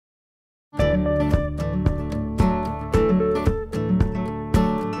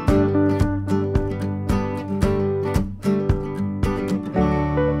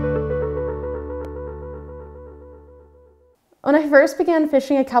When I first began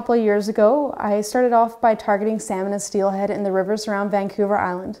fishing a couple of years ago, I started off by targeting salmon and steelhead in the rivers around Vancouver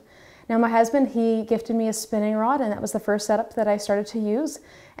Island. Now my husband, he gifted me a spinning rod, and that was the first setup that I started to use.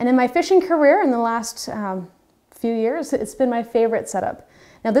 And in my fishing career in the last few years, it's been my favorite setup.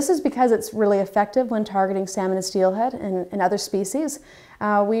 Now this is because it's really effective when targeting salmon and steelhead and other species.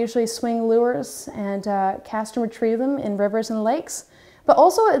 We usually swing lures and cast and retrieve them in rivers and lakes. But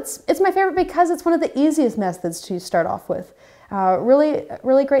also it's my favorite because it's one of the easiest methods to start off with.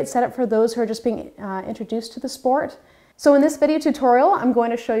 Really great setup for those who are just being introduced to the sport. So in this video tutorial, I'm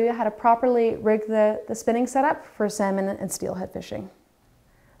going to show you how to properly rig the spinning setup for salmon and steelhead fishing.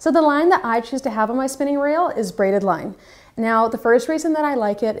 So the line that I choose to have on my spinning reel is braided line. Now the first reason that I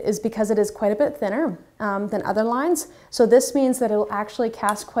like it is because it is quite a bit thinner than other lines. So this means that it will actually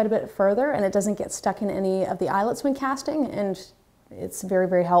cast quite a bit further and it doesn't get stuck in any of the eyelets when casting, and it's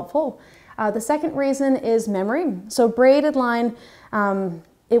very helpful. The second reason is memory. So braided line,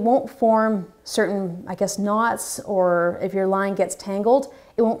 it won't form certain, I guess, knots, or if your line gets tangled,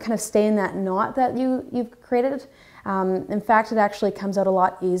 it won't kind of stay in that knot that you've created. In fact, it actually comes out a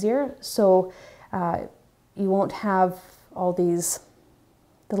lot easier. So you won't have all these,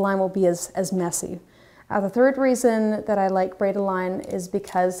 the line won't be as messy. The third reason that I like braided line is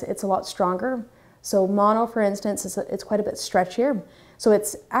because it's a lot stronger. So mono, for instance, it's quite a bit stretchier. So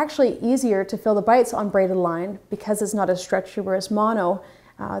it's actually easier to feel the bites on braided line because it's not as stretchy, whereas mono,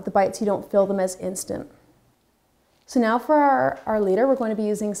 the bites, you don't feel them as instant. So now for our leader, we're going to be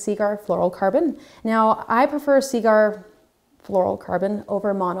using Seaguar fluorocarbon. Now I prefer Seaguar fluorocarbon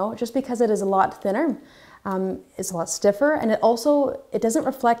over mono just because it is a lot thinner. It's a lot stiffer, and it doesn't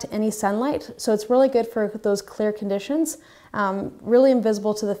reflect any sunlight, so it's really good for those clear conditions. Really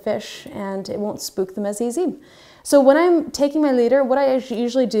invisible to the fish, and it won't spook them as easy. So when I'm taking my leader, what I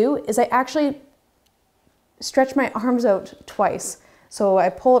usually do is I actually stretch my arms out twice. So I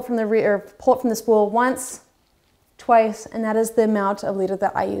pull it from the rear, pull it from the spool once, twice, and that is the amount of leader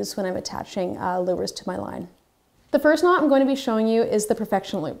that I use when I'm attaching lures to my line. The first knot I'm going to be showing you is the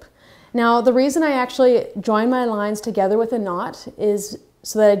perfection loop. Now the reason I actually join my lines together with a knot is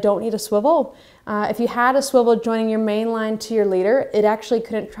so that I don't need a swivel. If you had a swivel joining your main line to your leader, it actually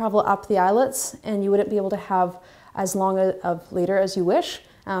couldn't travel up the eyelets and you wouldn't be able to have as long of leader as you wish,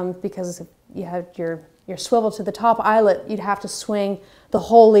 because if you had your swivel to the top eyelet, you'd have to swing the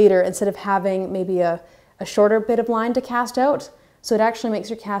whole leader instead of having maybe a shorter bit of line to cast out. So it actually makes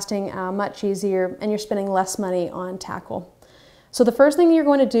your casting much easier, and you're spending less money on tackle. So the first thing you're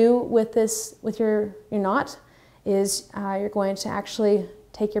going to do with your knot is you're going to actually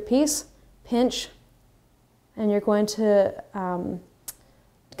take your piece, pinch, and you're going to kind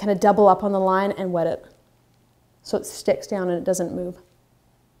of double up on the line and wet it so it sticks down and it doesn't move.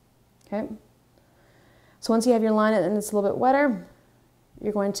 Okay. So once you have your line and it's a little bit wetter,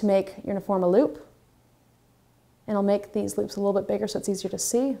 you're going to form a loop, and I'll make these loops a little bit bigger so it's easier to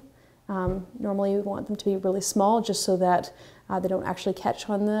see. Normally you want them to be really small just so that they don't actually catch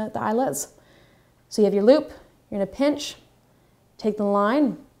on the eyelets. So you have your loop, you're going to pinch, take the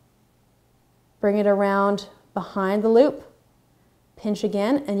line, bring it around behind the loop, pinch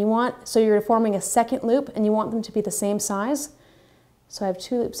again, and so you're forming a second loop and you want them to be the same size. So I have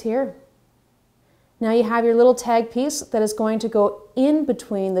two loops here. Now you have your little tag piece that is going to go in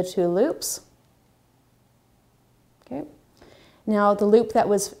between the two loops. Okay. Now the loop that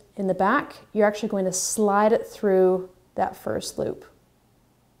was in the back, you're actually going to slide it through that first loop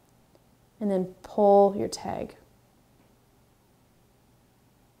and then pull your tag.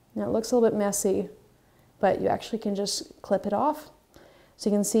 Now it looks a little bit messy, but you actually can just clip it off. So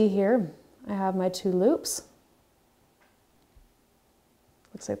you can see here, I have my two loops.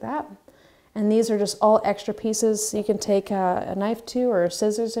 Looks like that. And these are just all extra pieces. You can take a knife to, or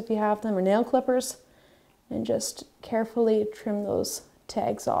scissors if you have them, or nail clippers, and just carefully trim those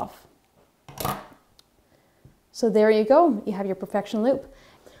tags off. So there you go, you have your perfection loop.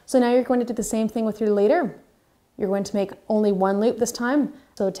 So now you're going to do the same thing with your leader. You're going to make only one loop this time.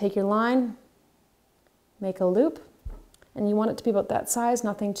 So take your line, make a loop, and you want it to be about that size,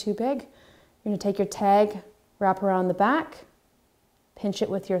 nothing too big. You're going to take your tag, wrap around the back, pinch it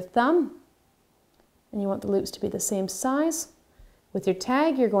with your thumb, and you want the loops to be the same size. With your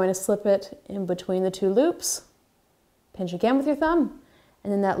tag, you're going to slip it in between the two loops, pinch again with your thumb,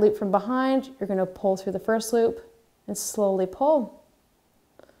 and then that loop from behind, you're going to pull through the first loop and slowly pull.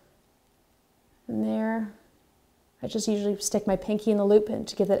 And there, I just usually stick my pinky in the loop and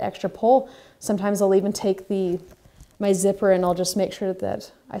to give that extra pull. Sometimes I'll even take my zipper and I'll just make sure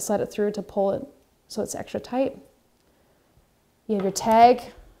that I slide it through to pull it so it's extra tight. You have your tag,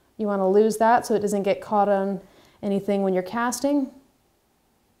 you want to lose that so it doesn't get caught on anything when you're casting.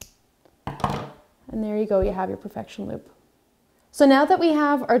 And there you go, you have your perfection loop. So now that we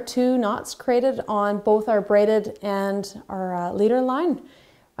have our 2 knots created on both our braided and our leader line,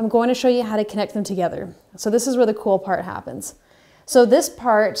 I'm going to show you how to connect them together. So this is where the cool part happens. So this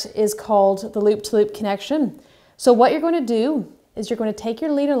part is called the loop-to-loop connection. So what you're going to do is you're going to take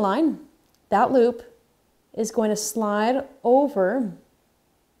your leader line, that loop is going to slide over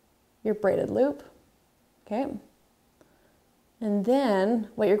your braided loop, okay? And then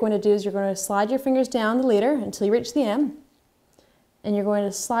what you're going to do is you're going to slide your fingers down the leader until you reach the end, and you're going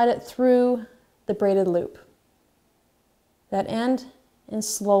to slide it through the braided loop, that end, and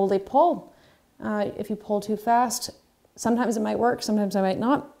slowly pull. If you pull too fast, sometimes it might work, sometimes it might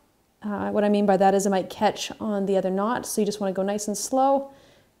not. What I mean by that is it might catch on the other knot, so you just want to go nice and slow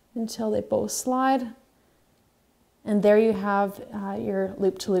until they both slide. And there you have your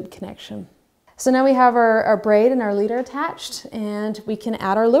loop-to-loop connection. So now we have our braid and our leader attached, and we can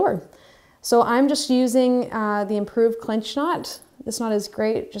add our lure. So I'm just using the improved clinch knot. This knot is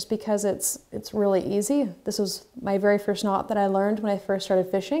great just because it's really easy. This was my very first knot that I learned when I first started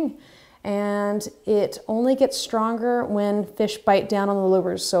fishing, and it only gets stronger when fish bite down on the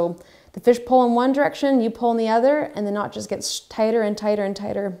lures. So the fish pull in one direction, you pull in the other, and the knot just gets tighter and tighter and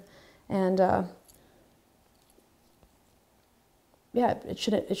tighter. And yeah, it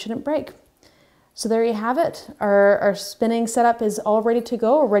shouldn't break. So there you have it. Our spinning setup is all ready to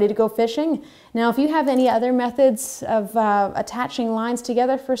go. We're ready to go fishing. Now, if you have any other methods of attaching lines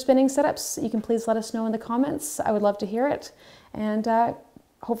together for spinning setups, you can please let us know in the comments. I would love to hear it. And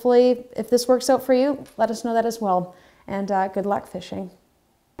hopefully, if this works out for you, let us know that as well. And good luck fishing.